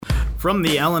From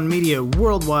the Allen Media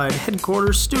Worldwide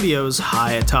Headquarters Studios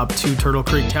high atop 2 Turtle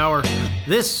Creek Tower,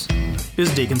 this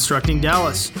is Deconstructing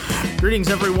Dallas.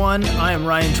 Greetings, everyone. I am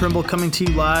Ryan Trimble coming to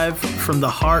you live from the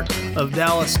heart of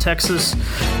Dallas, Texas,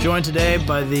 joined today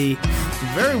by the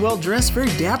very well-dressed,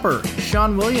 very dapper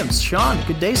Shawn Williams. Shawn,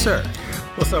 good day, sir.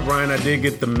 What's up, Ryan? I did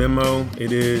get the memo.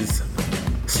 It is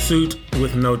suit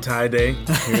with no tie day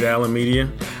here at Allen Media.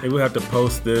 Maybe we'll have to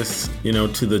post this,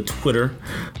 to the Twitter.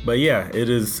 But yeah, it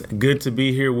is good to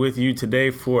be here with you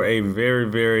today for a very,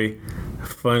 very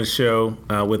fun show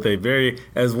with a very,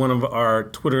 as one of our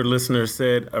Twitter listeners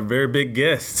said, a very big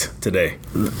guest today.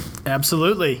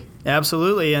 Absolutely.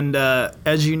 And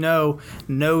as you know,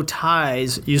 no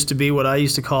ties used to be what I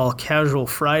used to call Casual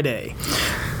Friday.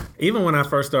 Even when I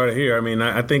first started here,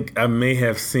 I think I may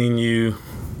have seen you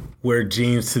wear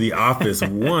jeans to the office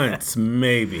once,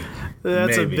 maybe.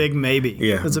 That's a big maybe.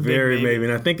 Yeah, that's a very big maybe.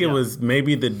 And I think it was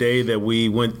maybe the day that we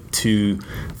went to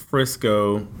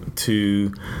Frisco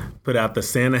to put out the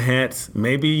Santa hats.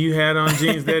 Maybe you had on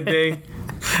jeans that day.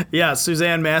 Yeah,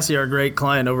 Suzanne Massey, our great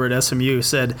client over at SMU,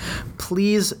 said,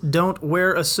 please don't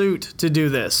wear a suit to do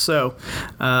this. So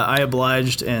I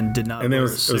obliged and did not wear a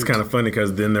suit. It was kind of funny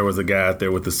because then there was a guy out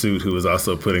there with the suit who was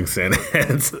also putting Santa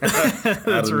hats out That's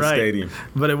of the right. stadium.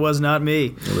 But it was not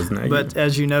me. It was not you. But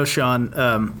as you know, Shawn,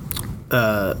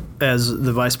 as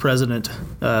the vice president,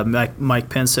 Mike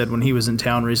Pence said when he was in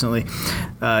town recently,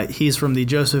 he's from the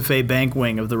Joseph A. Bank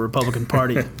wing of the Republican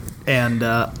Party. And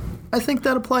I think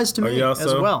that applies to me as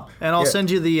well. And I'll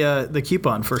send you the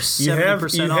coupon for 70%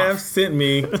 off. You have sent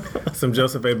me some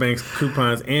Joseph A. Banks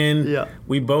coupons, and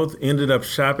we both ended up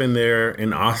shopping there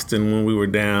in Austin when we were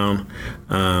down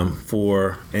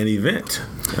for an event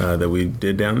that we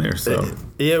did down there. So.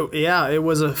 It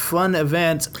was a fun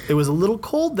event. It was a little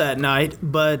cold that night,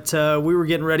 but we were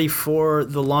getting ready for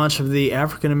the launch of the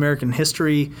African American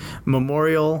History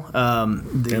Memorial.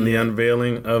 And the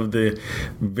unveiling of the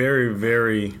very,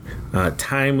 very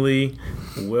timely,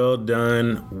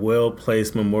 well-done,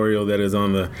 well-placed memorial that is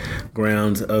on the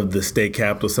grounds of the state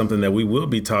capitol, something that we will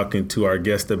be talking to our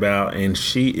guest about, and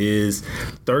she is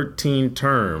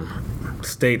 13-term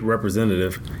state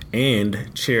representative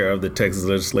and chair of the Texas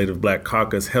Legislative Black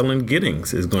Caucus. Helen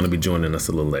Giddings is going to be joining us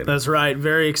a little later. That's right.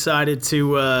 Very excited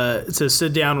to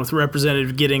sit down with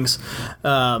Representative Giddings.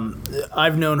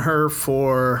 I've known her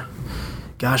for,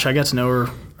 I got to know her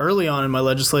early on in my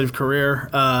legislative career.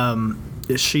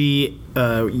 She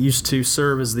used to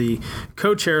serve as the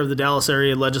co-chair of the Dallas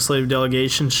area legislative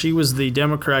delegation. She was the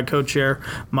Democrat co-chair.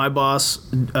 My boss,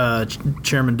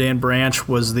 Chairman Dan Branch,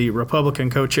 was the Republican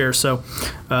co-chair. So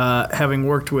having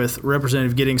worked with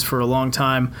Representative Giddings for a long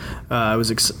time,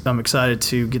 I'm excited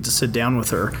to get to sit down with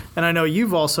her. And I know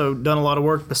you've also done a lot of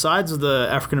work besides the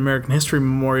African American History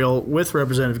Memorial with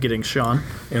Representative Giddings, Shawn.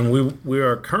 And we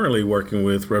are currently working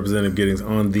with Representative Giddings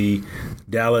on the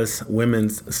Dallas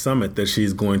Women's Summit that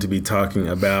she's going to be talking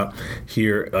about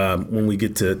here when we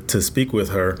get to speak with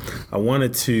her. I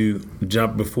wanted to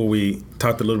jump before we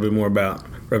talked a little bit more about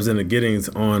Representative Giddings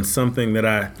on something that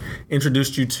I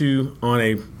introduced you to on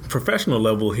a professional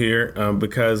level here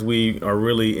because we are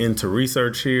really into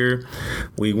research here.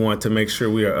 We want to make sure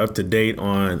we are up to date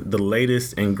on the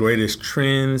latest and greatest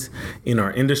trends in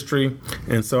our industry.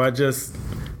 And so I just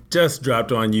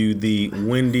dropped on you the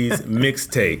Wendy's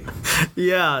mixtape.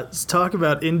 Yeah, let's talk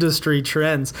about industry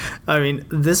trends.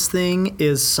 This thing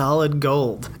is solid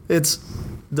gold. It's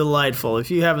delightful. If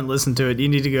you haven't listened to it, you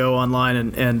need to go online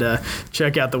and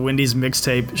check out the Wendy's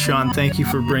mixtape. Shawn, thank you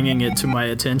for bringing it to my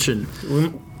attention.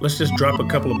 Let's just drop a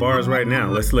couple of bars right now.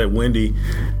 Let's let Wendy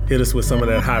hit us with some of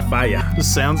that hot fire.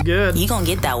 Sounds good. You gonna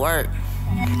get that work.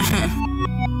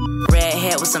 Red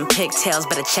hair with some pigtails,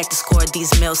 better check the score of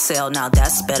these meal sale. Now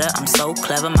that's better, I'm so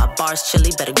clever. My bar's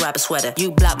chilly, better grab a sweater.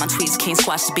 You block my tweets, can't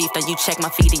squash the beef. Now you check my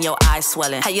feet and your eyes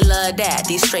swelling. How you love that?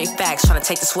 These straight facts, tryna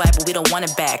take the swag, but we don't want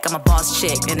it back. I'm a boss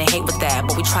chick, and they hate with that,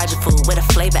 but we tried your food, where the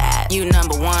flavor at? You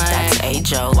number one, that's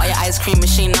A-Joe. Why your ice cream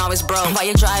machine always broke? Why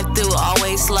your drive-through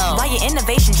always slow? Why your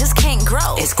innovation just can't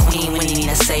grow? It's Queen when you need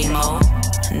to say mo.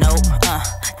 Nope,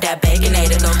 that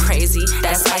Baconator go crazy.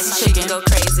 That spicy chicken go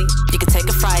crazy. You can take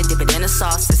a fry, dip it in a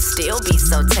sauce, and still be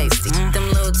so tasty. Them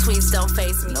little tweets don't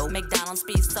face me. McDonald's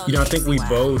be so I think we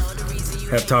both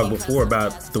have talked before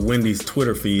about the Wendy's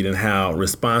Twitter feed and how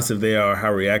responsive they are,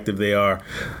 how reactive they are,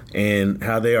 and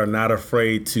how they are not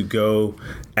afraid to go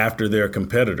after their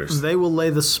competitors. They will lay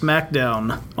the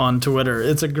smackdown on Twitter.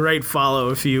 It's a great follow.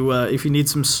 If you need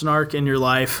some snark in your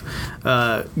life,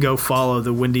 go follow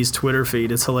the Wendy's Twitter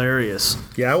feed. It's hilarious.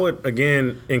 Yeah, I would,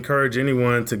 again, encourage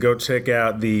anyone to go check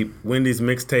out the Wendy's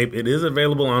mixtape. It is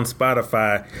available on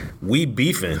Spotify. We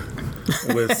Beefin'.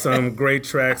 with some great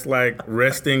tracks like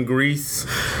Rest in Grease,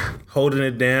 Holding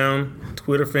It Down,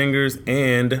 Twitter Fingers,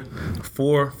 and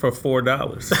 4 for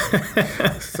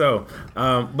 $4. So,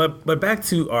 but back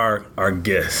to our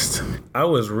guest. I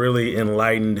was really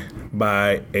enlightened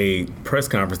by a press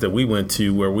conference that we went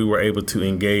to where we were able to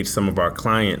engage some of our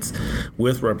clients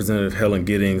with Representative Helen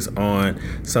Giddings on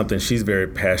something she's very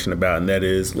passionate about, and that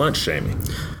is lunch shaming.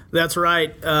 That's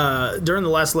right. During the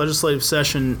last legislative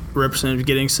session, Representative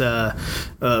Giddings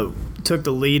took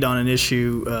the lead on an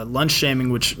issue, lunch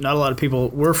shaming, which not a lot of people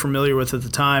were familiar with at the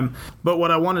time. But what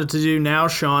I wanted to do now,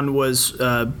 Shawn, was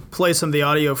play some of the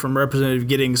audio from Representative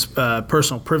Giddings'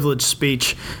 personal privilege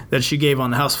speech that she gave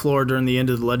on the House floor during the end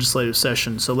of the legislative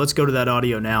session. So let's go to that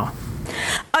audio now.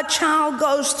 A child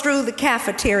goes through the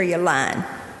cafeteria line,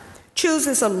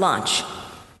 chooses a lunch,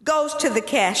 goes to the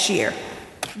cashier,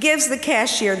 gives the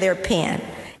cashier their pen.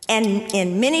 And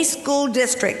in many school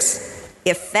districts,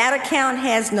 if that account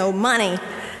has no money,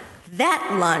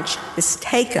 that lunch is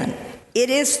taken. It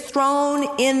is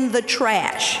thrown in the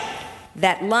trash.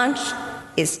 That lunch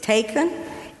is taken,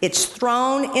 it's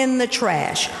thrown in the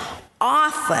trash,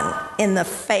 often in the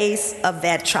face of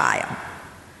that child.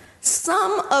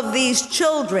 Some of these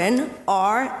children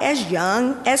are as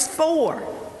young as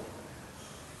 4.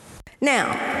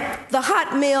 Now, the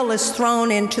hot meal is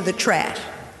thrown into the trash,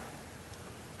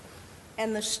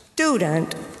 and the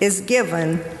student is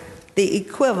given the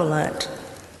equivalent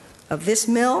of this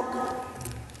milk,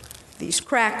 these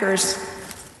crackers,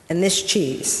 and this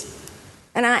cheese.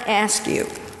 And I ask you,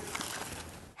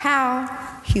 how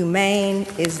humane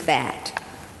is that?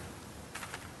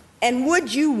 And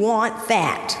would you want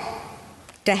that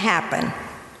to happen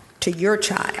to your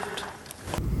child?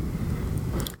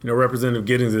 You know, Representative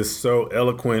Giddings is so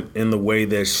eloquent in the way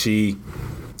that she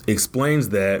explains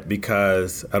that,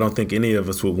 because I don't think any of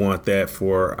us would want that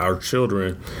for our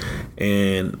children.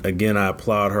 And again, I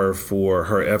applaud her for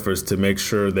her efforts to make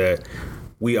sure that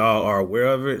we all are aware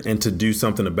of it and to do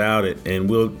something about it. And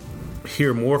we'll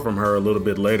hear more from her a little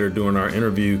bit later during our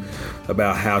interview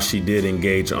about how she did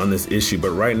engage on this issue.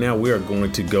 But right now, we are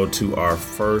going to go to our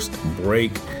first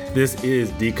break. This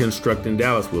is Deconstructing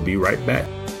Dallas. We'll be right back.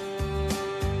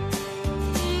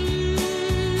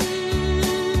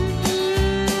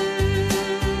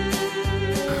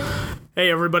 Hey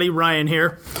everybody, Ryan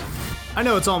here. I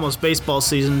know it's almost baseball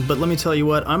season, but let me tell you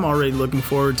what, I'm already looking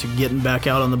forward to getting back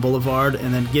out on the boulevard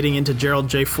and then getting into Gerald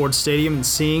J. Ford Stadium and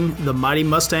seeing the mighty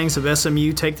Mustangs of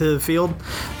SMU take to the field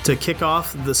to kick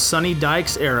off the Sonny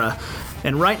Dykes era.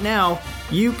 And right now,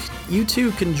 you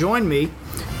too can join me.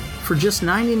 For just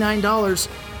 $99,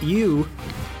 you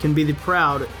can be the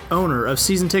proud owner of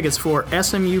season tickets for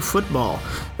SMU football.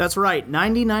 That's right,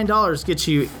 $99 gets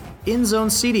you in-zone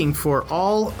seating for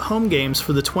all home games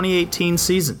for the 2018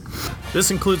 season. This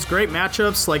includes great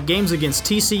matchups like games against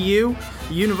TCU,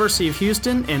 the University of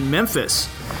Houston, and Memphis.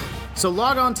 So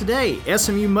log on today,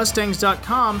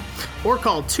 smumustangs.com, or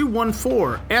call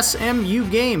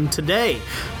 214-SMU-GAME today.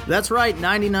 That's right,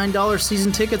 $99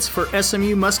 season tickets for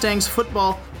SMU Mustangs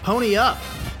football. Pony up!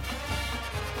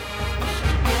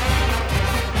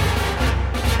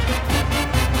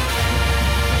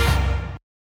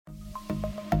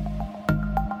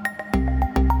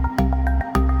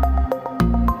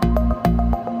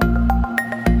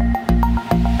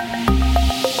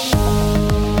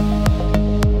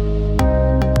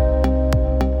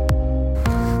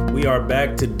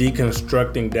 Back to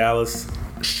Deconstructing Dallas.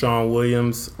 Shawn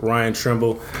Williams, Ryan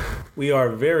Trimble. We are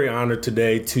very honored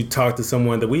today to talk to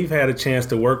someone that we've had a chance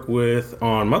to work with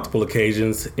on multiple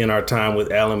occasions in our time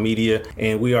with Allen Media.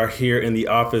 And we are here in the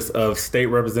office of State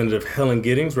Representative Helen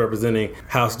Giddings, representing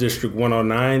House District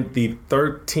 109, the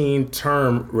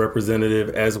 13-term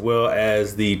representative, as well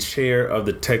as the chair of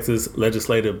the Texas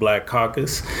Legislative Black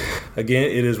Caucus. Again,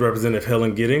 it is Representative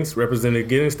Helen Giddings. Representative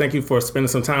Giddings, thank you for spending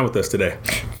some time with us today.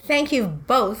 Thank you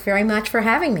both very much for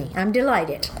having me. I'm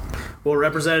delighted. Well,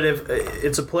 Representative,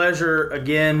 it's a pleasure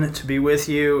again to be with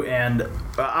you. And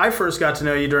I first got to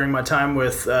know you during my time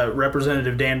with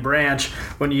Representative Dan Branch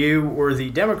when you were the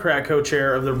Democrat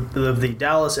co-chair of the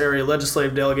Dallas area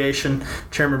legislative delegation.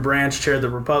 Chairman Branch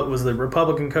was the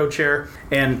Republican co-chair.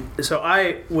 And so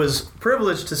I was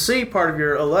privileged to see part of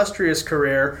your illustrious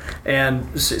career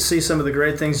and see some of the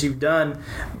great things you've done.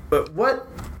 But what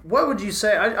would you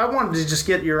say? I wanted to just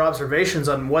get your observations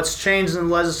on what's changed in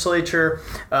the legislature,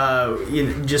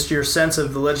 just your sense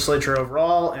of the legislature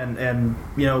overall, and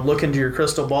look into your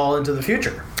crystal ball into the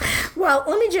future. Well,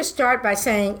 let me just start by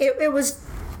saying it was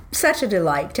such a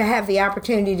delight to have the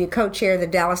opportunity to co-chair the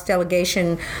Dallas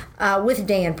delegation with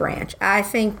Dan Branch. I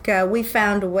think we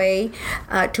found a way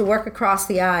to work across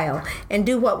the aisle and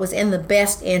do what was in the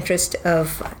best interest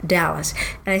of Dallas.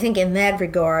 And I think in that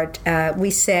regard, we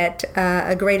set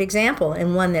a great example,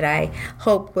 and one that I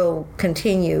hope will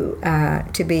continue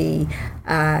to be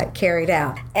carried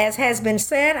out. As has been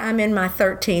said, I'm in my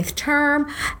 13th term,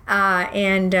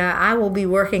 and I will be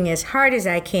working as hard as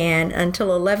I can until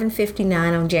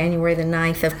 11:59 on January the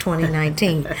 9th of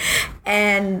 2019.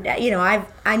 And,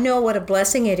 I know what a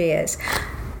blessing it is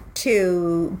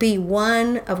to be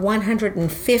one of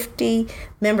 150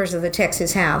 members of the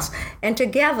Texas House. And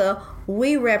together,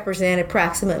 we represent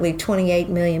approximately 28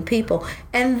 million people.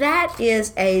 And that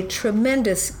is a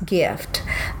tremendous gift.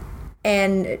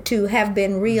 And to have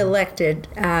been reelected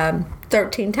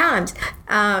 13 times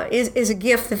is a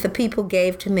gift that the people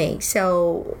gave to me.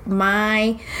 So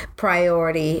my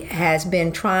priority has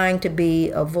been trying to be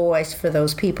a voice for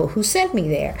those people who sent me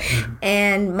there.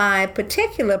 And my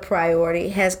particular priority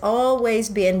has always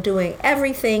been doing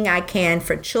everything I can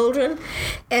for children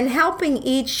and helping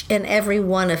each and every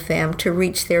one of them to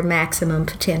reach their maximum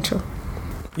potential.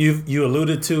 You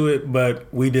alluded to it, but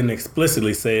we didn't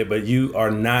explicitly say it, but you are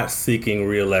not seeking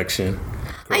re-election.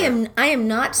 Correct? I am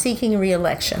not seeking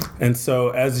re-election. And so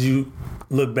as you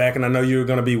look back, and I know you're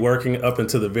going to be working up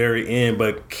until the very end,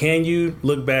 but can you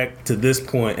look back to this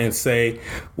point and say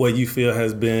what you feel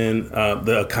has been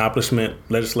the accomplishment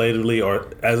legislatively or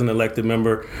as an elected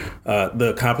member,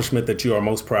 the accomplishment that you are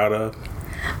most proud of?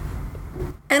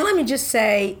 And let me just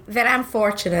say that I'm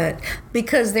fortunate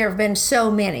because there have been so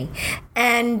many.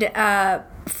 And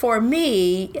for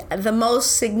me, the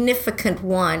most significant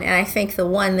one, and I think the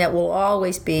one that will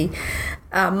always be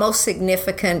most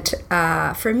significant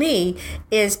for me,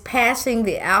 is passing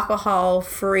the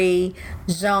alcohol-free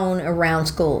zone around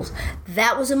schools.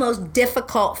 That was the most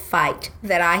difficult fight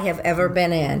that I have ever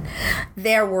been in.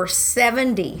 There were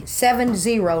 70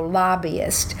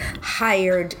 lobbyists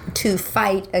hired to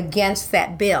fight against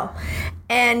that bill.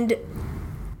 And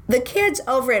the kids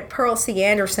over at Pearl C.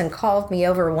 Anderson called me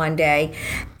over one day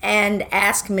and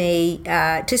asked me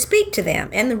to speak to them.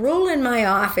 And the rule in my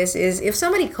office is if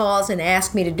somebody calls and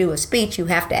asks me to do a speech, you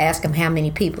have to ask them how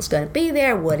many people's going to be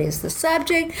there, what is the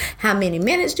subject, how many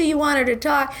minutes do you want her to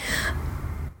talk.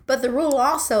 But the rule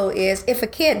also is if a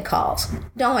kid calls,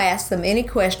 don't ask them any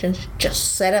questions,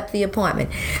 just set up the appointment.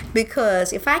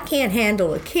 Because if I can't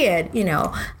handle a kid,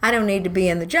 I don't need to be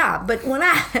in the job. But when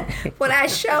I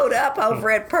showed up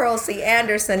over at Pearl C.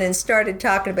 Anderson and started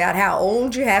talking about how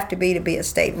old you have to be a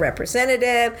state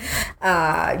representative,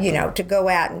 to go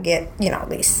out and get,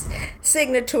 these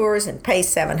signatures and pay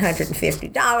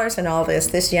 $750 and all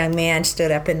this young man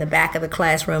stood up in the back of the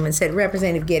classroom and said,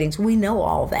 Representative Giddings, we know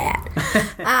all that.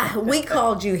 We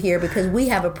called you here because we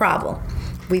have a problem.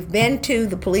 We've been to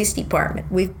the police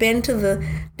department. We've been to the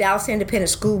Dallas Independent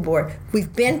School Board.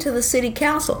 We've been to the city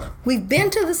council. We've been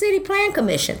to the city plan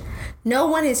commission. No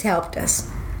one has helped us.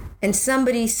 And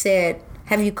somebody said,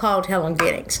 have you called Helen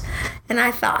Giddings? And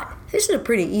I thought, this is a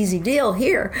pretty easy deal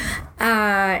here.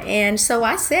 And so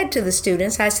I said to the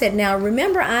students, now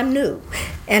remember, I'm new.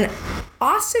 And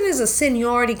Austin is a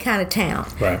seniority kind of town.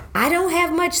 Right. I don't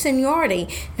have much seniority,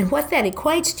 and what that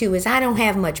equates to is I don't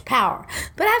have much power.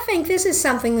 But I think this is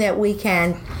something that we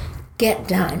can get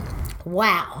done.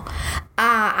 Wow.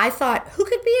 I thought, who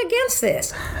could be against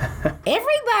this?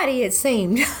 Everybody, it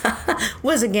seemed,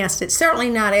 was against it. Certainly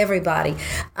not everybody.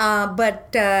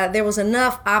 But there was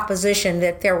enough opposition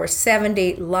that there were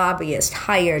 70 lobbyists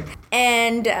hired.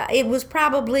 And it was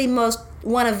probably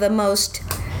one of the most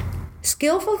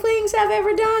skillful things I've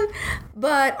ever done,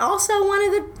 but also one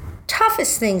of the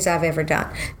toughest things I've ever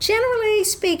done. Generally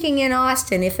speaking, in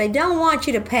Austin, if they don't want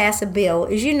you to pass a bill,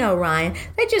 as you know, Ryan,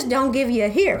 they just don't give you a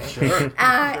hearing. Sure.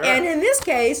 And in this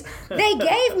case, they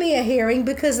gave me a hearing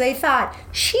because they thought,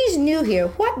 she's new here.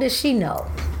 What does she know?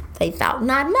 They thought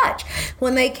not much.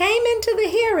 When they came into the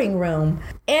hearing room,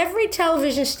 every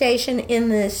television station in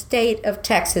the state of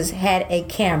Texas had a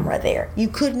camera there. You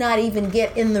could not even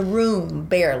get in the room,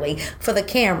 barely, for the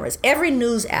cameras. Every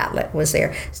news outlet was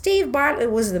there. Steve Bartlett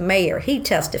was the mayor. He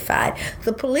testified.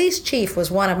 The police chief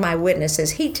was one of my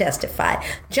witnesses. He testified.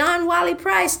 John Wiley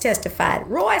Price testified.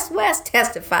 Royce West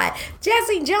testified.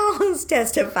 Jesse Jones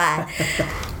testified.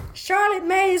 Charlotte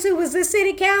Mays, who was the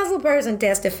city council person,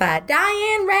 testified.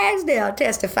 Diane Ragsdale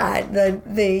testified.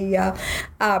 The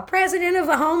president of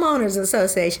the Homeowners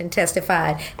Association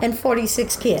testified. And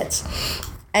 46 kids.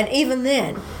 And even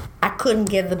then, I couldn't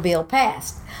get the bill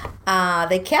passed.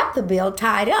 They kept the bill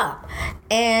tied up.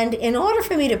 And in order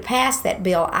for me to pass that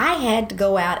bill, I had to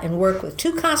go out and work with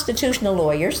 2 constitutional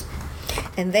lawyers,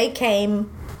 and they came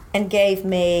and gave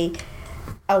me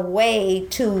a way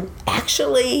to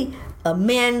actually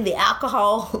amend the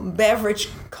alcohol beverage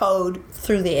code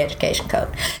through the education code.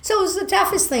 So it was the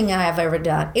toughest thing I've ever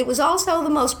done. It was also the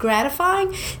most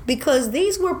gratifying because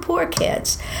these were poor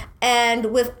kids, and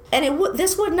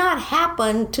this would not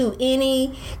happen to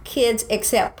any kids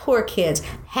except poor kids,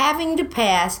 having to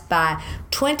pass by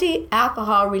 20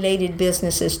 alcohol-related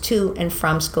businesses to and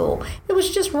from school. It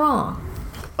was just wrong.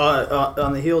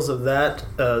 On the heels of that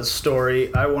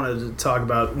story, I wanted to talk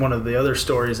about one of the other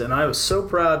stories, and I was so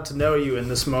proud to know you in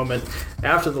this moment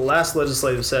after the last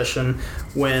legislative session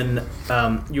when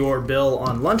your bill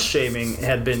on lunch shaming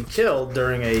had been killed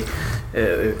during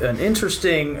an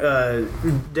interesting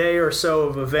day or so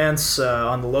of events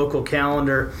on the local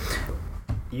calendar.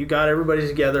 You got everybody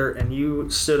together and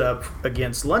you stood up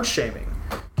against lunch shaming.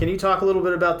 Can you talk a little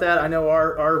bit about that? I know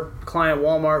our client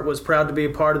Walmart was proud to be a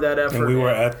part of that effort. And we were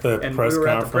at the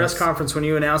press conference when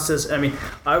you announced this. I mean,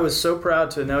 I was so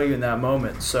proud to know you in that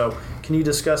moment. So can you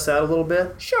discuss that a little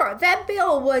bit? Sure. That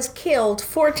bill was killed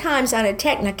 4 times on a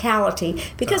technicality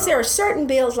because there are certain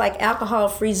bills like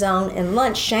alcohol-free zone and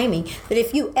lunch shaming that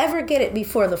if you ever get it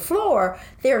before the floor,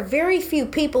 there are very few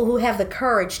people who have the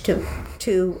courage to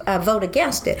vote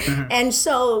against it. Mm-hmm. And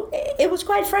so it was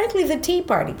quite frankly the Tea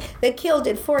Party that killed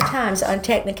it 4 times on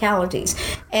technicalities.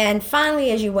 And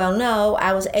finally, as you well know,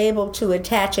 I was able to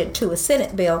attach it to a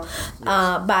Senate bill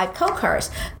by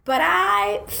Cokhurst. But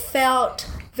I felt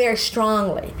very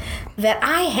strongly that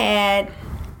I had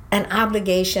an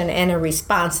obligation and a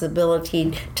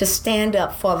responsibility to stand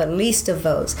up for the least of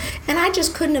those. And I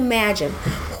just couldn't imagine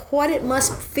what it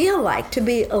must feel like to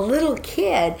be a little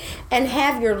kid and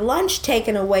have your lunch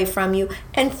taken away from you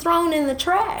and thrown in the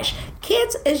trash.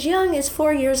 Kids as young as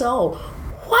 4 years old.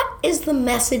 What is the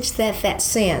message that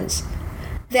sends?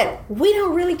 That we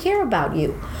don't really care about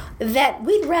you. That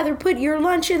we'd rather put your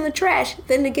lunch in the trash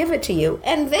than to give it to you.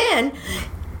 And then,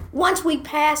 once we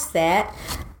passed that,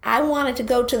 I wanted to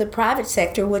go to the private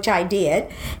sector, which I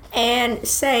did, and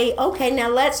say, okay, now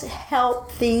let's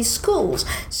help these schools.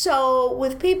 So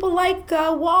with people like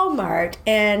Walmart,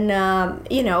 and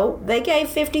they gave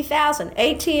 $50,000,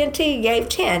 AT&T gave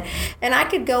 10, and I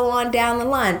could go on down the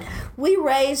line. We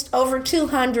raised over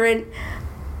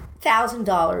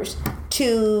 $200,000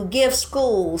 to give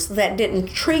schools that didn't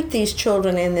treat these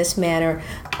children in this manner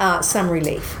some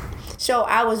relief. So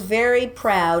I was very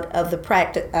proud of the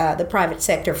private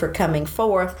sector for coming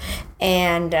forth,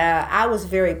 and I was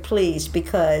very pleased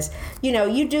because,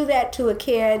 you do that to a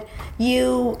kid,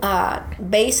 you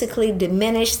basically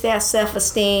diminish their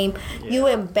self-esteem, you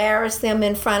embarrass them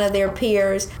in front of their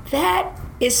peers. That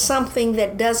is something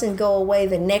that doesn't go away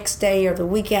the next day or the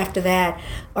week after that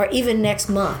or even next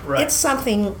month. Right. It's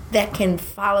something that can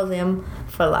follow them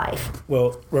for life.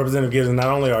 Well, Representative Giddings, not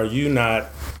only are you not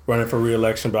running for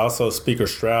re-election, but also Speaker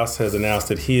Strauss has announced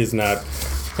that he is not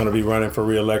going to be running for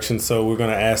re-election. So we're going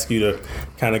to ask you to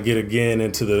kind of get again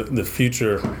into the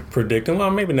future predicting. Well,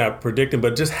 maybe not predicting,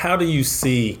 but just how do you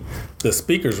see the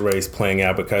speaker's race playing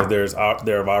out? Because there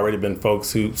have already been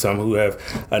folks some who have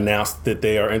announced that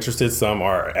they are interested. Some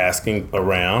are asking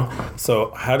around.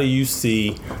 So how do you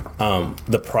see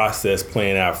the process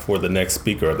playing out for the next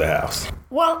Speaker of the House?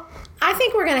 Well, I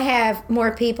think we're going to have more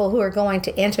people who are going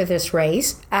to enter this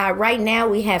race. Right now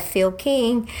we have Phil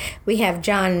King, we have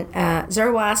John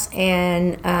Zerwas,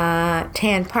 and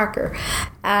Tan Parker.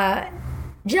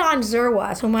 John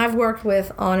Zerwas, whom I've worked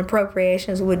with on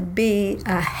appropriations, would be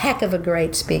a heck of a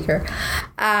great speaker.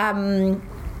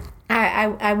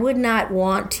 I would not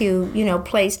want to,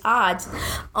 place odds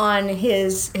on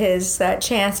his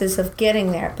chances of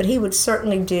getting there, but he would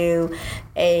certainly do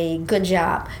a good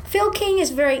job. Phil King is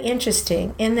very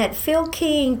interesting in that Phil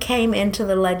King came into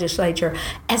the legislature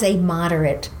as a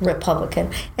moderate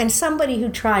Republican and somebody who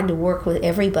tried to work with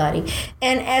everybody.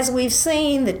 And as we've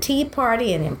seen the Tea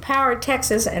Party and Empower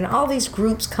Texas and all these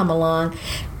groups come along,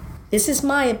 this is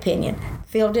my opinion.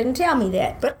 Phil didn't tell me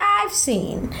that, but I've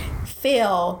seen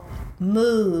Phil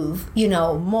move,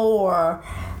 more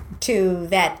to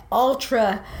that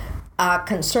ultra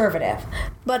conservative.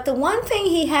 But the one thing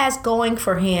he has going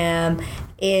for him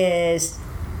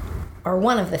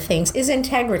one of the things is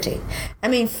integrity. I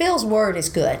mean, Phil's word is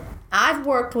good. I've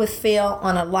worked with Phil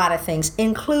on a lot of things,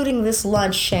 including this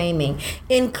lunch shaming,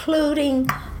 including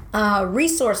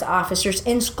resource officers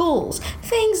in schools,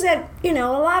 things that, a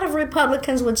lot of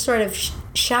Republicans would sort of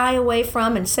shy away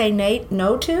from and say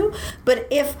no to. But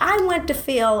if I went to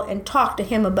Phil and talked to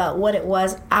him about what it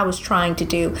was I was trying to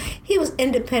do, he was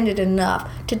independent enough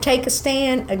to take a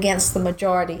stand against the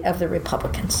majority of the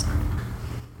Republicans.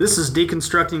 This is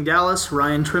Deconstructing Dallas.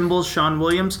 Ryan Trimble, Shawn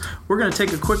Williams. We're going to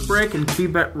take a quick break and be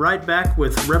right back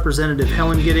with Representative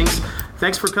Helen Giddings.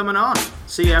 Thanks for coming on.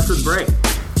 See you after the break.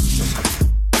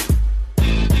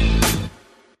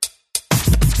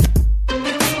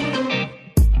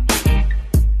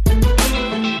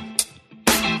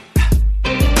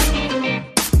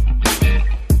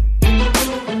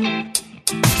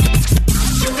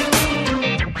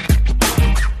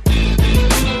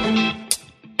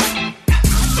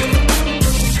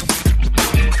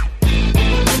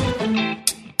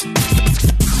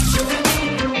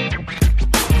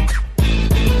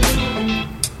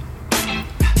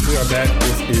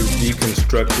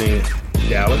 Deconstructing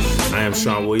Dallas. I am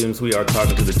Shawn Williams. We are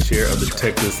talking to the chair of the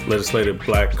Texas Legislative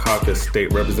Black Caucus,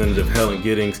 State Representative Helen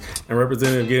Giddings. And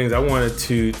Representative Giddings, I wanted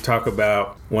to talk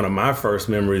about one of my first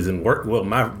memories in work. Well,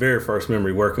 my very first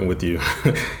memory working with you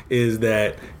is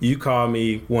that you called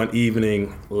me one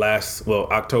evening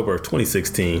October of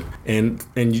 2016, and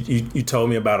you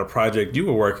told me about a project you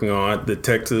were working on, the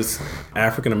Texas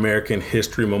African American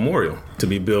History Memorial, to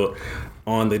be built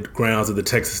on the grounds of the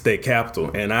Texas State Capitol.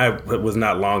 And I was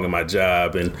not long in my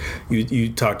job, and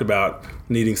you talked about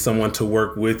needing someone to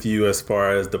work with you as far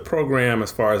as the program,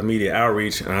 as far as media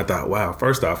outreach. And I thought, wow,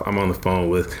 first off, I'm on the phone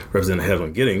with Representative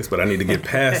Helen Giddings, but I need to get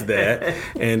past that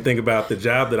and think about the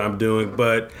job that I'm doing.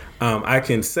 But I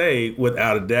can say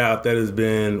without a doubt that has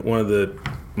been one of the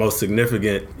most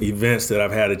significant events that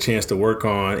I've had a chance to work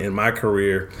on in my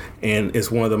career. And it's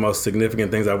one of the most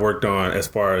significant things I've worked on as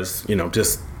far as,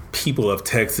 just people of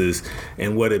Texas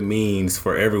and what it means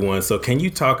for everyone. So can you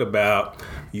talk about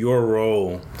your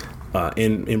role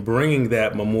in bringing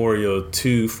that memorial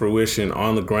to fruition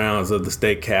on the grounds of the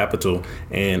state capitol,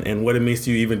 and what it means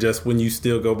to you even just when you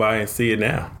still go by and see it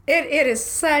now? It is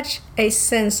such a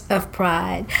sense of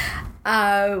pride.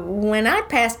 When I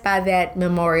passed by that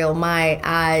memorial, my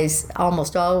eyes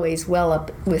almost always well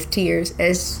up with tears,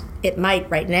 as it might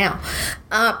right now,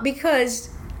 because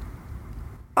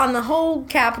on the whole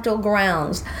Capitol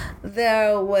grounds,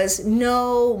 there was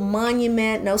no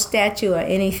monument, no statue or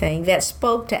anything that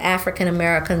spoke to African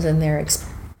Americans and their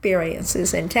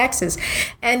experiences in Texas.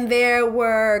 And there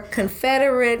were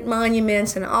Confederate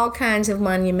monuments and all kinds of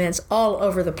monuments all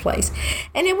over the place.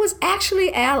 And it was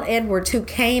actually Al Edwards who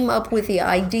came up with the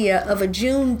idea of a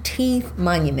Juneteenth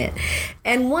monument.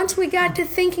 And once we got to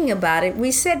thinking about it, we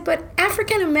said, but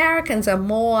African Americans are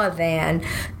more than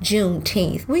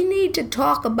Juneteenth. We need to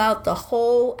talk about the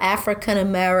whole African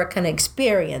American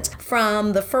experience,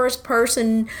 from the first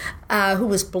person who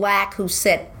was black who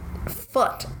set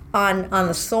foot on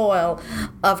the soil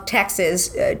of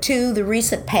Texas to the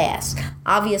recent past.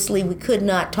 Obviously, we could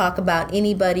not talk about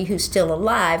anybody who's still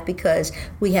alive because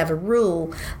we have a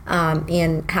rule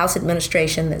in House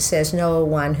administration that says no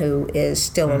one who is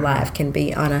still alive can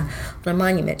be on a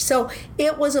monument. So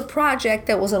it was a project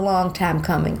that was a long time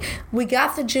coming. We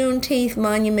got the Juneteenth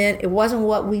monument. It wasn't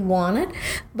what we wanted,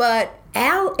 but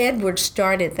Al Edwards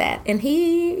started that, and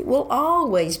he will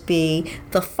always be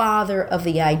the father of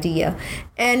the idea.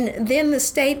 And then the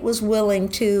state was willing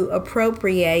to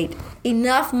appropriate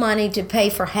enough money to pay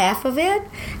for half of it,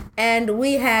 and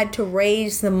we had to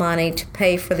raise the money to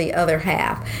pay for the other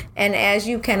half. And as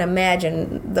you can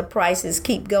imagine, the prices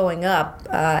keep going up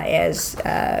as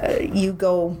you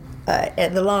go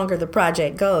the longer the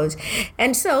project goes.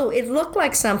 And so it looked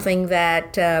like something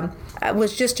that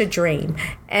was just a dream.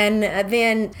 And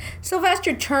then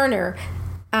Sylvester Turner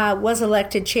was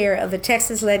elected chair of the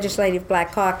Texas Legislative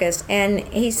Black Caucus, and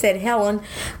he said, Helen,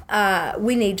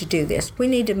 we need to do this. We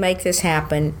need to make this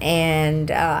happen,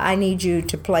 and I need you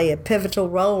to play a pivotal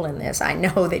role in this. I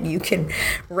know that you can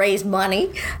raise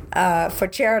money for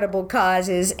charitable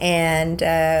causes, and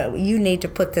you need to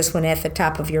put this one at the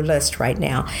top of your list right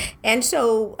now. And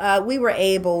so we were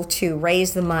able to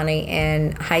raise the money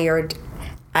and hired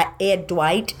Ed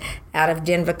Dwight out of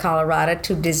Denver, Colorado,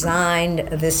 to design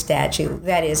this statue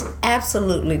that is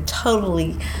absolutely,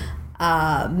 totally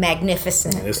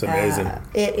magnificent. It's amazing.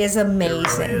 It is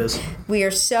amazing. It really is. We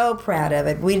are so proud of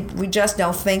it. We just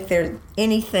don't think there's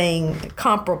anything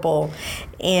comparable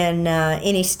in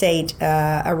any state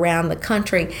around the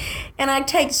country. And I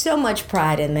take so much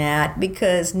pride in that,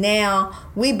 because now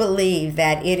we believe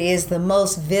that it is the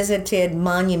most visited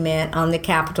monument on the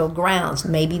Capitol grounds.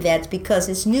 Maybe that's because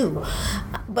it's new,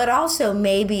 but also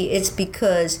maybe it's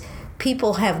because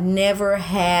people have never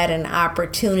had an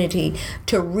opportunity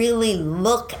to really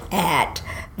look at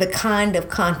the kind of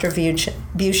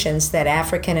contributions that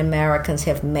African Americans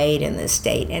have made in this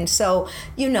state. And so,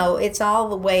 it's all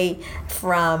the way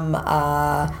from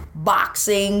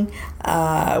boxing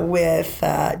with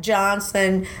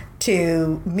Johnson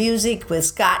to music with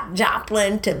Scott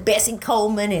Joplin to Bessie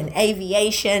Coleman in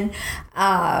aviation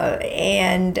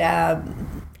and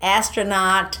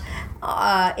astronaut.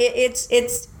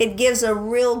 It gives a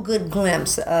real good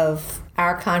glimpse of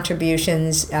our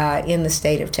contributions in the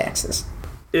state of Texas.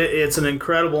 It's an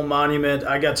incredible monument.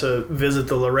 I got to visit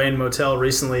the Lorraine Motel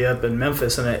recently up in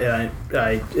Memphis, and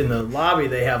I in the lobby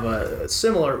they have a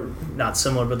not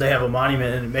similar, but they have a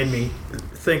monument, and it made me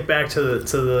think back to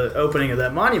the opening of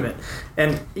that monument.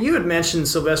 And you had mentioned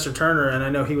Sylvester Turner, and I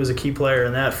know he was a key player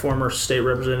in that. Former state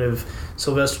representative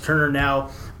Sylvester Turner,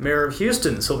 now mayor of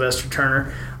Houston, Sylvester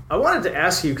Turner. I wanted to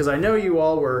ask you, because I know you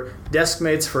all were desk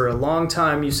mates for a long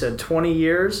time. You said 20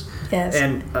 years. Yes.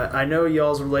 And I know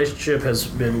y'all's relationship has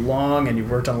been long, and you've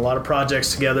worked on a lot of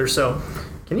projects together. So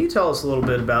can you tell us a little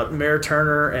bit about Mayor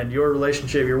Turner and your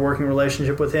working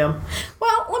relationship with him?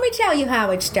 Well, let me tell you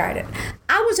how it started.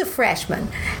 I was a freshman,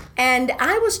 and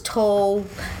I was told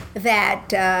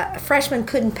that freshmen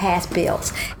couldn't pass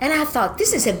bills. And I thought,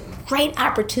 this is a great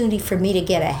opportunity for me to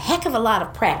get a heck of a lot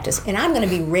of practice, and I'm going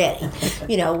to be ready,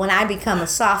 when I become a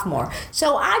sophomore.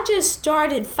 So I just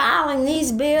started filing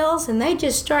these bills, and they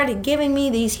just started giving me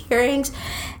these hearings.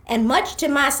 And much to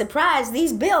my surprise,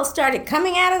 these bills started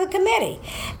coming out of the committee.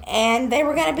 And they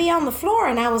were going to be on the floor.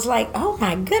 And I was like, oh,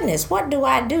 my goodness, what do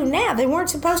I do now? They weren't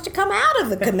supposed to come out of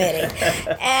the committee.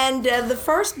 And the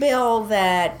first bill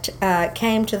that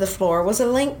came to the floor was a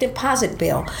linked deposit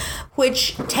bill,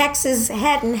 which Texas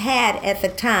hadn't had at the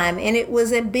time. And it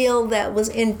was a bill that was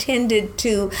intended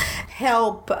to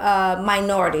help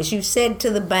minorities. You said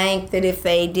to the bank that if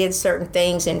they did certain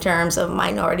things in terms of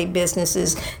minority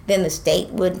businesses, then the state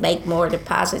would make more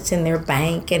deposits in their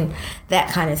bank and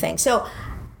that kind of thing. So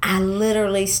I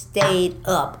literally stayed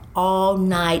up all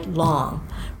night long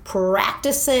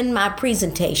practicing my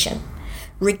presentation,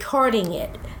 recording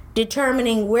it,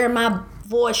 determining where my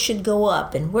voice should go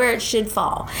up and where it should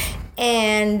fall.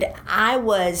 And I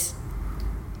was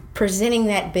presenting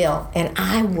that bill, and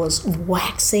I was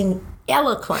waxing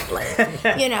eloquently.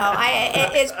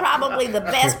 It's probably the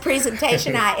best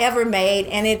presentation I ever made,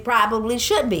 and it probably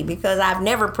should be, because I've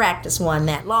never practiced one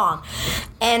that long.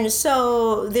 And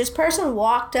so this person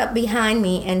walked up behind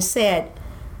me and said,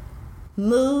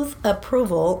 "Move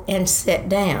approval and sit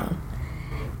down."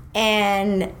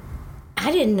 And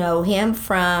I didn't know him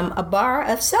from a bar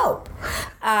of soap,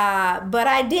 but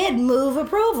I did move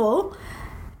approval.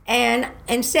 And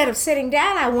instead of sitting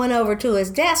down, I went over to his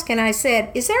desk and I said,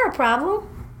 "Is there a problem?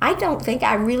 I don't think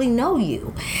I really know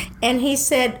you." And he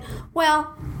said,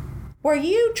 "Well, were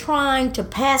you trying to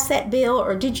pass that bill,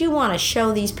 or did you want to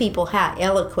show these people how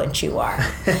eloquent you are?"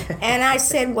 And I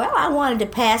said, "Well, I wanted to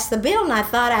pass the bill, and I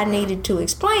thought I needed to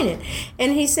explain it."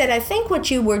 And he said, "I think what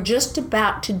you were just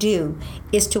about to do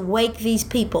is to wake these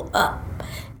people up,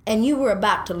 and you were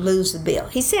about to lose the bill."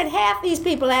 He said, "Half these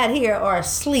people out here are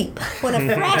asleep. When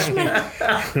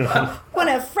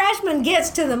a freshman gets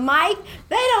to the mic,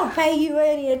 they don't pay you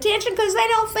any attention because they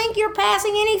don't think you're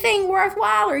passing anything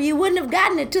worthwhile, or you wouldn't have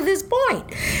gotten it to this point."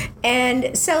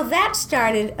 And so that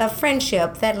started a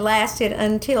friendship that lasted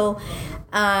until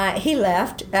he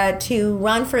left to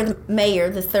run for the mayor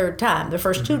the third time. The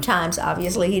first two times,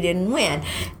 obviously, he didn't win.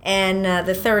 And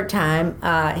the third time,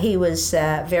 he was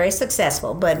very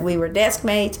successful. But we were desk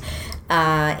mates.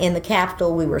 In the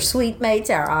Capitol, we were suite mates.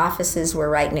 Our offices were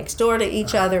right next door to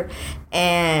each other.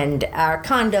 And our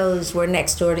condos were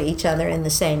next door to each other in the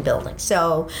same building.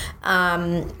 So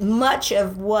much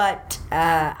of what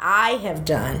I have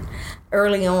done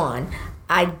early on,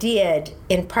 I did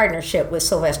in partnership with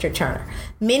Sylvester Turner.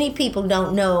 Many people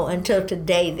don't know until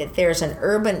today that there's an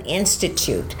urban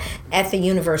institute at the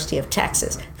University of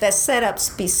Texas that's set up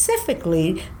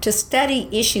specifically to study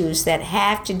issues that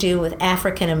have to do with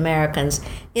African Americans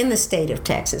in the state of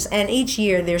Texas. And each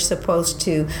year they're supposed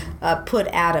to put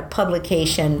out a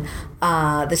publication,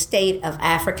 The State of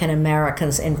African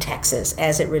Americans in Texas,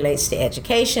 as it relates to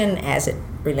education, as it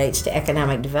relates to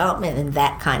economic development, and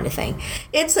that kind of thing.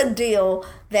 It's a deal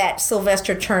that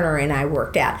Sylvester Turner and I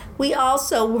worked out. We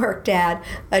also worked out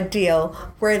a deal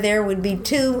where there would be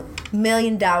 $2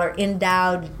 million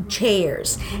endowed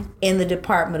chairs in the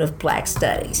Department of Black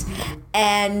Studies.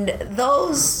 And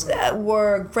those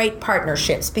were great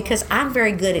partnerships because I'm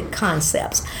very good at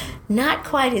concepts. Not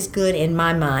quite as good in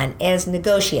my mind as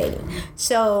negotiating.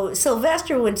 So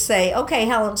Sylvester would say, okay,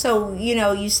 Helen, so,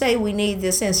 you say we need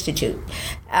this institute.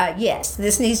 Yes,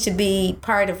 this needs to be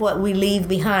part of what we leave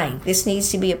behind. This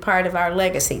needs to be a part of our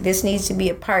legacy. This needs to be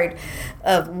a part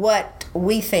of what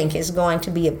we think is going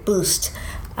to be a boost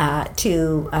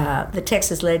to the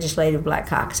Texas Legislative Black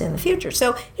Caucus in the future.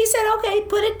 So he said, okay,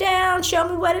 put it down, show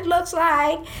me what it looks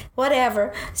like,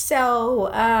 whatever.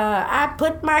 So I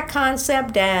put my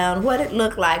concept down, what it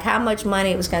looked like, how much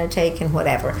money it was going to take and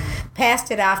whatever.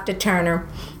 Passed it off to Turner,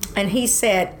 and he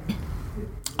said,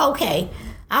 okay,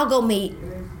 I'll go meet,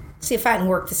 see if I can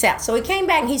work this out. So he came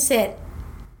back and he said,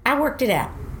 I worked it out.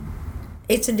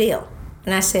 It's a deal.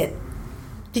 And I said,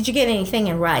 did you get anything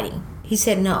in writing? He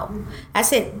said, no. I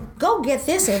said, go get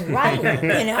this in writing,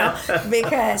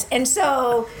 because, and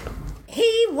so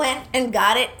he went and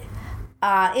got it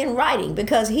in writing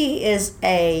because he is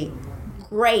a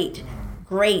great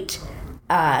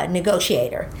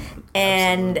negotiator.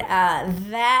 And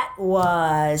that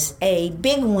was a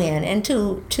big win. And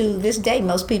to this day,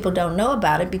 most people don't know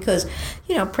about it because,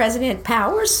 President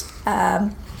Powers,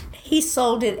 he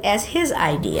sold it as his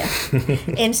idea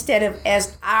instead of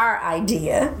as our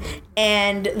idea,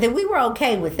 and then we were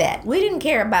okay with that. We didn't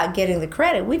care about getting the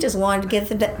credit. We just wanted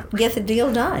to get the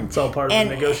deal done. It's all part of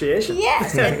the negotiation.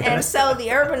 Yes, and so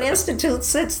the Urban Institute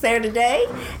sits there today,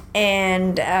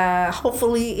 and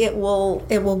hopefully it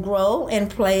will grow and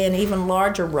play an even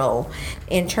larger role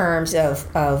in terms of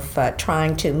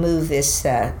trying to move this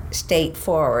state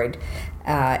forward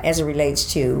as it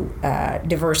relates to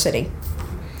diversity.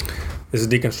 This is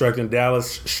Deconstructing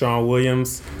Dallas. Shawn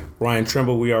Williams, Ryan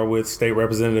Trimble. We are with State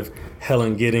Representative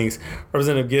Helen Giddings.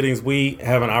 Representative Giddings, we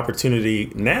have an opportunity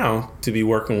now to be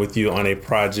working with you on a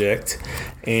project,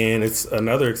 and it's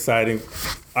another exciting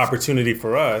opportunity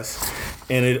for us,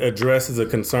 and it addresses a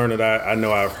concern that I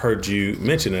know I've heard you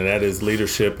mention, and that is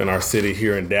leadership in our city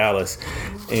here in Dallas.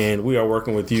 And we are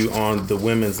working with you on the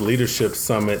Women's Leadership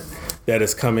Summit that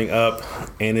is coming up,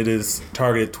 and it is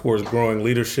targeted towards growing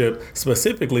leadership,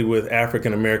 specifically with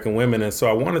African American women. And so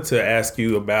I wanted to ask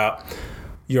you about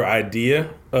your idea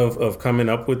of coming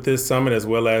up with this summit, as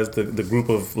well as the group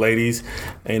of ladies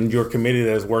and your committee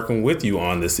that is working with you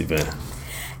on this event.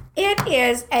 It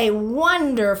is a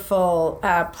wonderful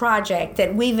project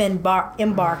that we've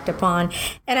embarked upon,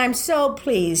 and I'm so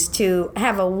pleased to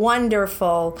have a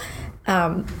wonderful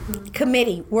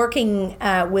committee working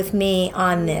with me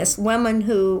on this. Women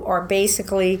who are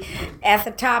basically at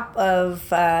the top of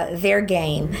their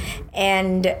game.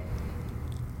 And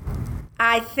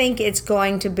I think it's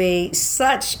going to be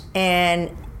such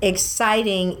an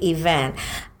exciting event.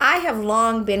 I have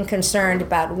long been concerned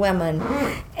about women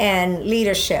and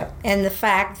leadership and the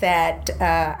fact that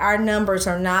our numbers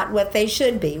are not what they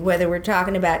should be, whether we're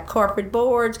talking about corporate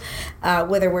boards,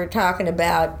 whether we're talking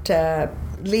about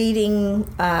leading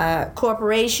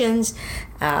corporations,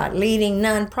 leading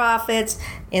nonprofits.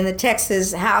 In the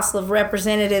Texas House of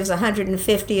Representatives,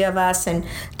 150 of us and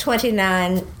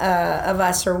 29 of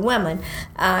us are women.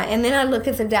 And then I look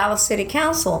at the Dallas City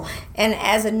Council, and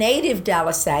as a native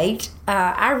Dallasite,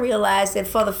 I realized that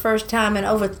for the first time in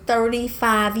over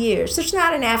 35 years, there's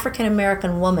not an African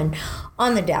American woman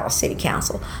on the Dallas City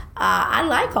Council. I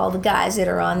like all the guys that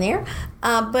are on there,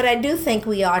 but I do think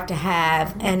we ought to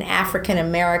have an African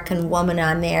American woman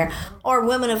on there, or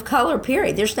women of color,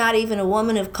 period. There's not even a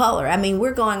woman of color. I mean,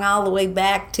 we're going all the way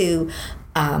back to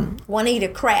Juanita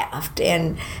Craft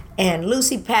and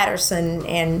Lucy Patterson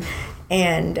and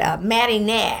Mattie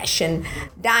Nash and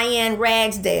Diane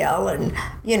Ragsdale and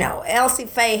Elsie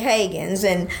Faye Hagans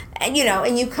and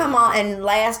you come on, and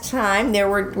last time there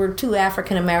were two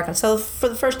African Americans. So for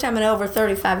the first time in over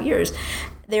 35 years,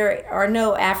 there are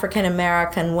no African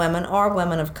American women or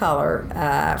women of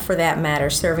color, for that matter,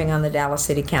 serving on the Dallas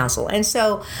City Council. And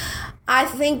so I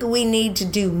think we need to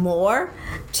do more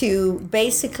to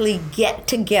basically get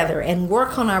together and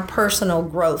work on our personal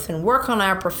growth and work on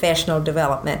our professional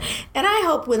development. And I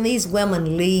hope when these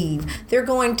women leave, they're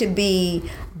going to be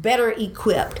better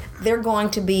equipped. They're going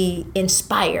to be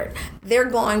inspired. They're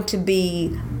going to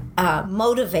be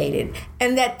motivated,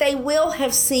 and that they will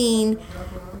have seen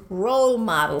role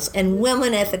models and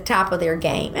women at the top of their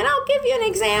game. And I'll give you an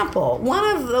example.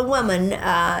 One of the women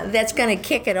that's going to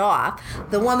kick it off,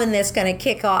 the woman that's going to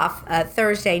kick off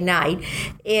Thursday night,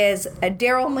 is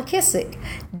Daryl McKissick.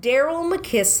 Daryl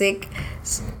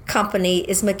McKissick's company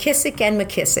is McKissick and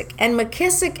McKissick. And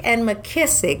McKissick and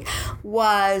McKissick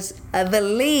was the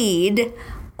lead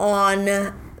on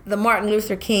the Martin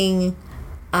Luther King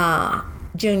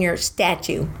Jr.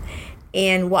 statue.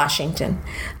 in Washington.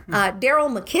 Daryl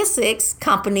McKissick's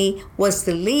company was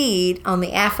the lead on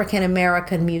the African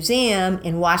American Museum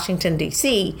in Washington,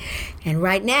 D.C. And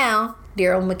right now,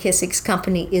 Daryl McKissick's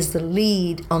company is the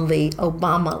lead on the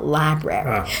Obama Library.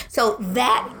 Wow. So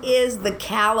that is the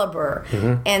caliber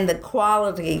and the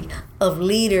quality of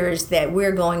leaders that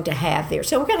we're going to have there.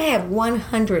 So we're going to have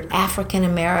 100 African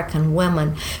American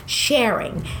women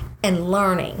sharing and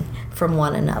learning from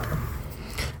one another.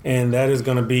 And that is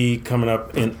going to be coming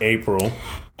up in April.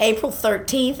 April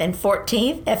 13th and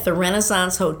 14th at the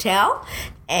Renaissance Hotel.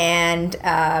 And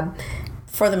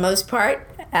for the most part,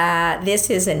 this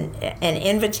is an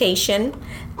invitation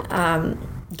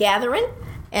gathering.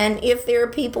 And if there are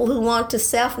people who want to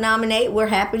self-nominate, we're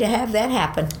happy to have that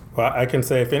happen. Well, I can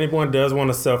say if anyone does want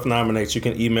to self-nominate, you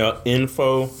can email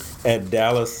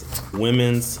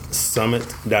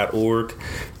info@dallaswomensummit.org.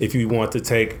 If you want to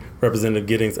take Representative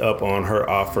Giddings up on her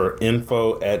offer,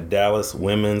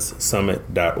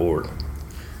 info@dallaswomensummit.org.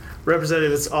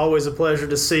 Representative, it's always a pleasure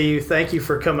to see you. Thank you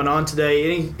for coming on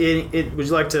today. Would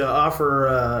you like to offer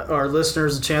our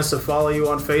listeners a chance to follow you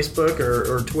on Facebook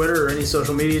or Twitter or any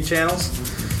social media channels?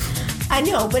 I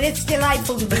know, but it's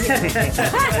delightful to be here.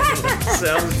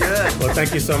 Sounds good. Well,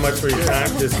 thank you so much for your time.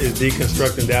 This is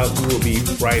Deconstructing Dallas. We will be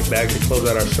right back to close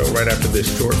out our show right after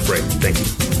this short break. Thank you.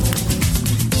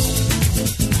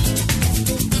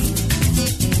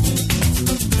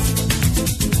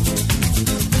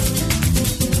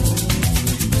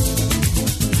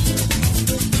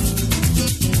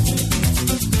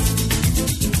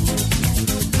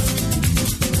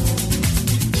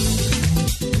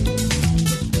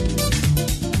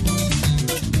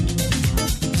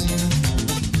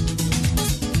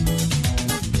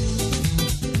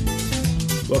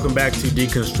 Welcome back to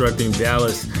Deconstructing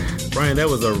Dallas. Brian, that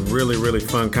was a really, really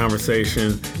fun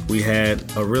conversation. We had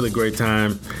a really great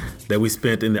time that we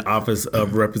spent in the office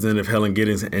of Representative Helen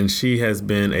Giddings, and she has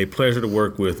been a pleasure to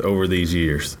work with over these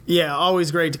years. Yeah,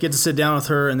 always great to get to sit down with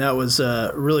her, and that was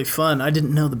really fun. I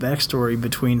didn't know the backstory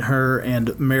between her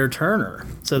and Mayor Turner,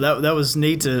 so that was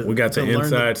neat to We got the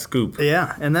inside scoop.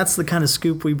 Yeah, and that's the kind of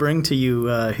scoop we bring to you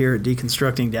here at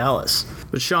Deconstructing Dallas.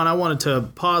 But Shawn, I wanted to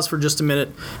pause for just a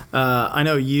minute. I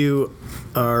know you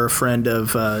are a friend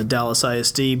of Dallas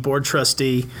ISD board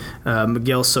trustee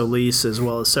Miguel Solis, as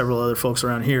well as several other folks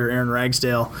around here. Aaron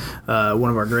Ragsdale,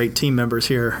 one of our great team members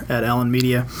here at Allen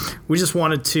Media. We just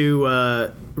wanted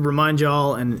to remind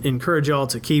y'all and encourage y'all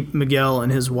to keep Miguel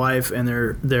and his wife and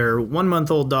their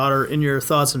 1-month-old daughter in your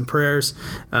thoughts and prayers.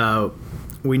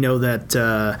 We know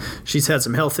that she's had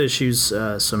some health issues,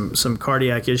 some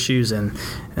cardiac issues, and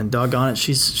doggone it,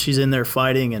 she's in there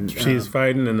fighting. And she's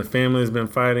fighting, and the family has been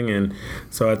fighting, and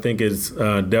so I think it's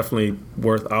definitely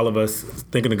worth all of us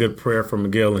thinking a good prayer for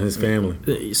Miguel and his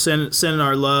family. Sending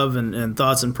our love and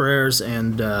thoughts and prayers,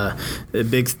 and a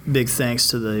big thanks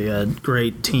to the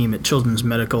great team at Children's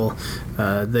Medical.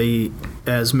 They,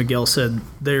 as Miguel said,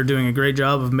 they're doing a great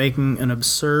job of making an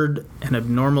absurd and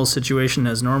abnormal situation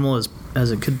as normal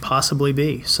as it could possibly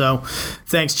be. So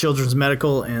thanks, Children's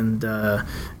Medical, and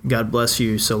God bless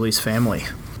you, Solis family.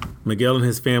 Miguel and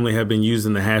his family have been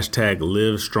using the hashtag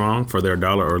 #LiveStrong for their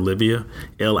dollar Olivia,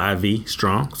 LIV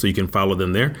Strong, so you can follow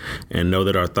them there and know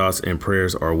that our thoughts and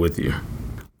prayers are with you.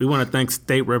 We want to thank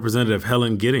State Representative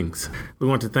Helen Giddings. We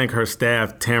want to thank her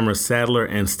staff, Tamara Sadler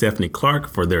and Stephanie Clark,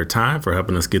 for their time, for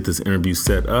helping us get this interview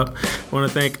set up. We want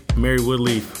to thank Mary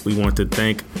Woodleaf. We want to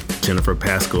thank Jennifer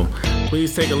Pascal.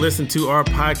 Please take a listen to our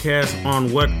podcast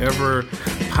on whatever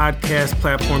podcast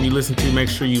platform you listen to. Make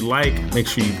sure you like, make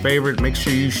sure you favorite, make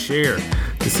sure you share.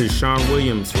 This is Shawn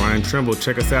Williams, Ryan Trimble.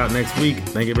 Check us out next week.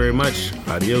 Thank you very much.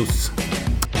 Adios.